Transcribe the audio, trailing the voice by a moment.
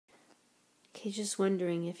Okay, just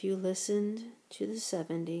wondering if you listened to the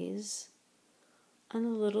 70s on a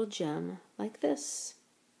little gem like this.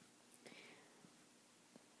 It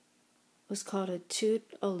was called a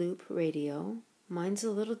toot-a-loop radio. Mine's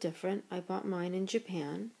a little different. I bought mine in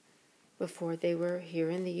Japan before they were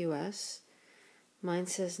here in the U.S. Mine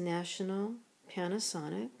says National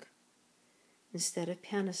Panasonic instead of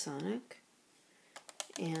Panasonic,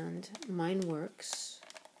 and mine works.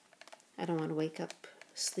 I don't want to wake up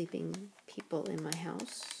sleeping people in my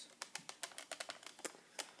house.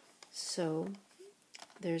 So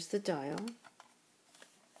there's the dial,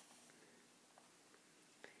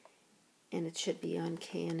 and it should be on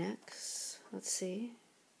KNX. Let's see.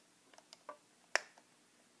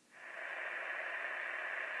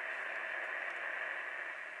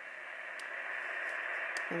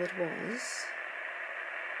 Well, it was.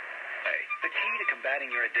 The key to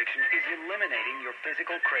combating your addiction is eliminating your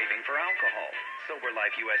physical craving for alcohol.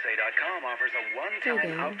 SoberLifeUSA.com offers a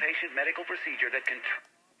one-time outpatient medical procedure that can...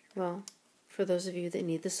 Well, for those of you that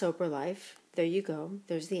need the Sober Life, there you go.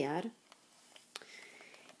 There's the ad.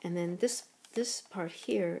 And then this part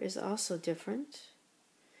here is also different.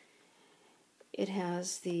 It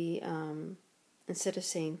has the, instead of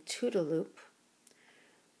saying toot-a-loop,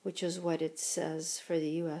 which is what it says for the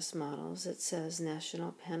U.S. models, it says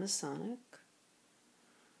National Panasonic,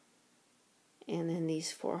 and then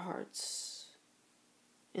these 4 hearts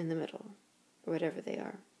in the middle, or whatever they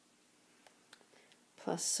are,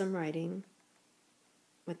 plus some writing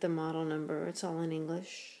with the model number. It's all in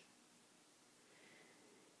English.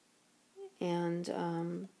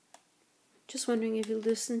 And just wondering if you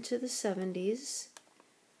listen to the 70s.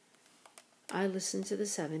 I listened to the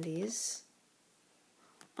 70s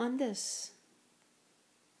on this.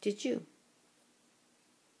 Did you?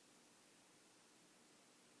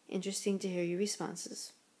 Interesting to hear your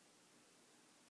responses.